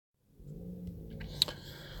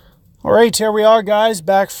All right, here we are, guys,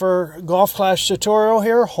 back for Golf Clash tutorial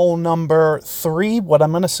here, hole number 3. What I'm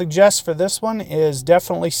going to suggest for this one is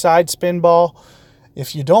definitely side spin ball.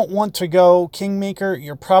 If you don't want to go Kingmaker,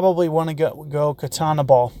 you probably want to go Katana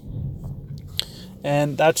ball.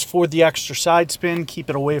 And that's for the extra side spin. Keep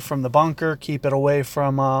it away from the bunker. Keep it away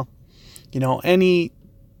from, any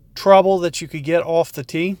trouble that you could get off the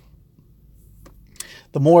tee.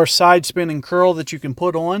 The more side spin and curl that you can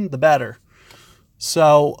put on, the better.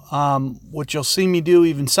 So what you'll see me do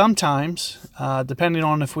even sometimes, depending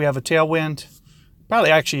on if we have a tailwind,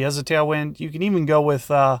 probably actually has a tailwind, you can even go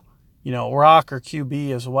with, rock or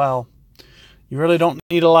QB as well. You really don't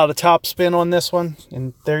need a lot of top spin on this one.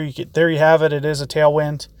 And there you have it. It is a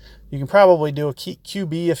tailwind. You can probably do a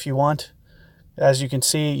QB if you want. As you can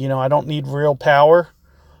see, I don't need real power.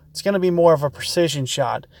 It's going to be more of a precision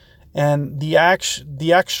shot. And the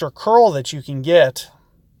extra curl that you can get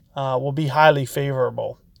will be highly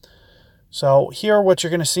favorable. So here, what you're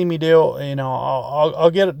going to see me do,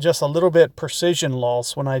 I'll get just a little bit precision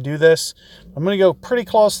loss when I do this. I'm going to go pretty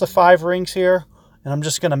close to 5 rings here, and I'm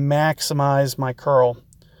just going to maximize my curl.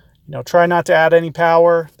 Try not to add any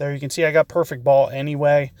power. There you can see I got perfect ball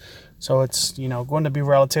anyway, so it's going to be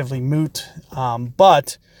relatively moot.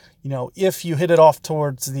 But if you hit it off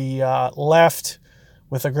towards the left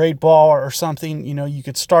with a great ball or something, you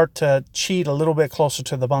could start to cheat a little bit closer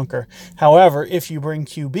to the bunker. However, if you bring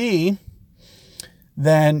QB,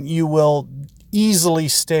 then you will easily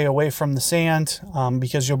stay away from the sand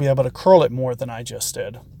because you'll be able to curl it more than I just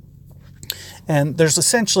did. And there's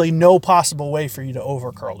essentially no possible way for you to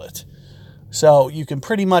over curl it. So you can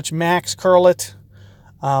pretty much max curl it.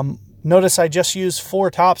 Notice I just used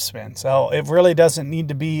 4 topspin, so it really doesn't need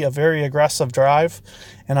to be a very aggressive drive,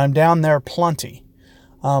 and I'm down there plenty.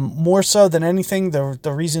 More so than anything,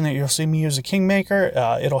 the reason that you'll see me use a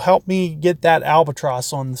Kingmaker, it'll help me get that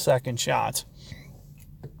albatross on the second shot.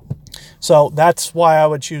 So that's why I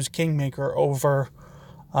would choose Kingmaker over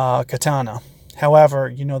Katana.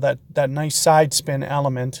 However, that nice side spin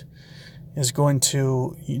element is going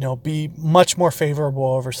to, be much more favorable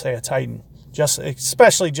over, say, a Titan.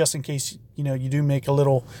 Especially just in case, you do make a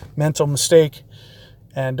little mental mistake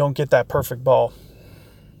and don't get that perfect ball.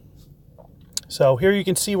 So here you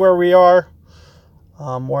can see where we are.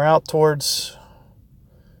 We're out towards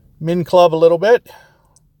Min Club a little bit.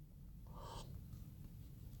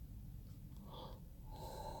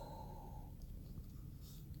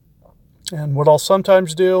 And what I'll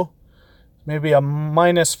sometimes do, maybe a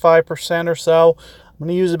minus 5% or so. I'm going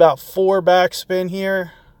to use about 4 backspin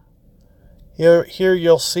here. Here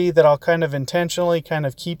you'll see that I'll kind of intentionally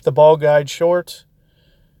keep the ball guide short.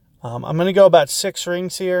 I'm going to go about 6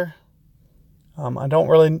 rings here. I don't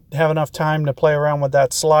really have enough time to play around with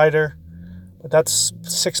that slider, but that's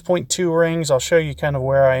 6.2 rings. I'll show you kind of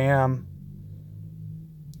where I am.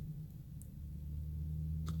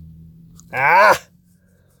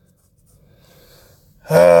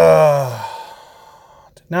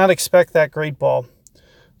 Did not expect that great ball.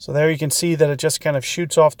 So there you can see that it just kind of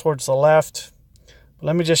shoots off towards the left. But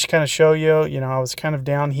let me just kind of show you, I was kind of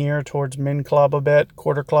down here towards Min Club a bit,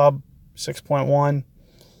 quarter club, 6.1.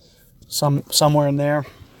 Somewhere in there.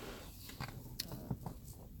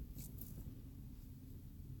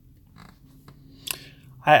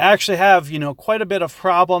 I actually have, quite a bit of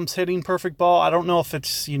problems hitting perfect ball. I don't know if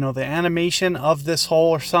it's, the animation of this hole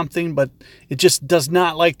or something, but it just does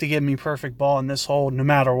not like to give me perfect ball in this hole no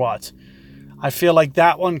matter what. I feel like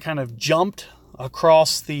that one kind of jumped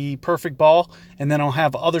across the perfect ball, and then I'll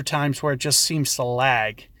have other times where it just seems to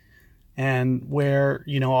lag. And where,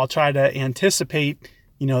 I'll try to anticipate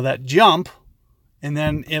that jump, and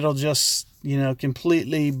then it'll just,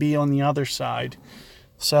 completely be on the other side.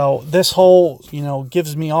 So this hole,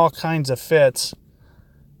 gives me all kinds of fits.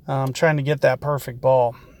 Trying to get that perfect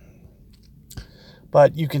ball.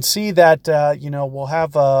 But you can see that, we'll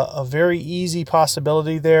have a very easy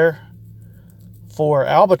possibility there for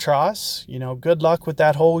albatross. Good luck with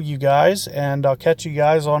that hole, you guys, and I'll catch you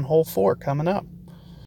guys on hole 4 coming up.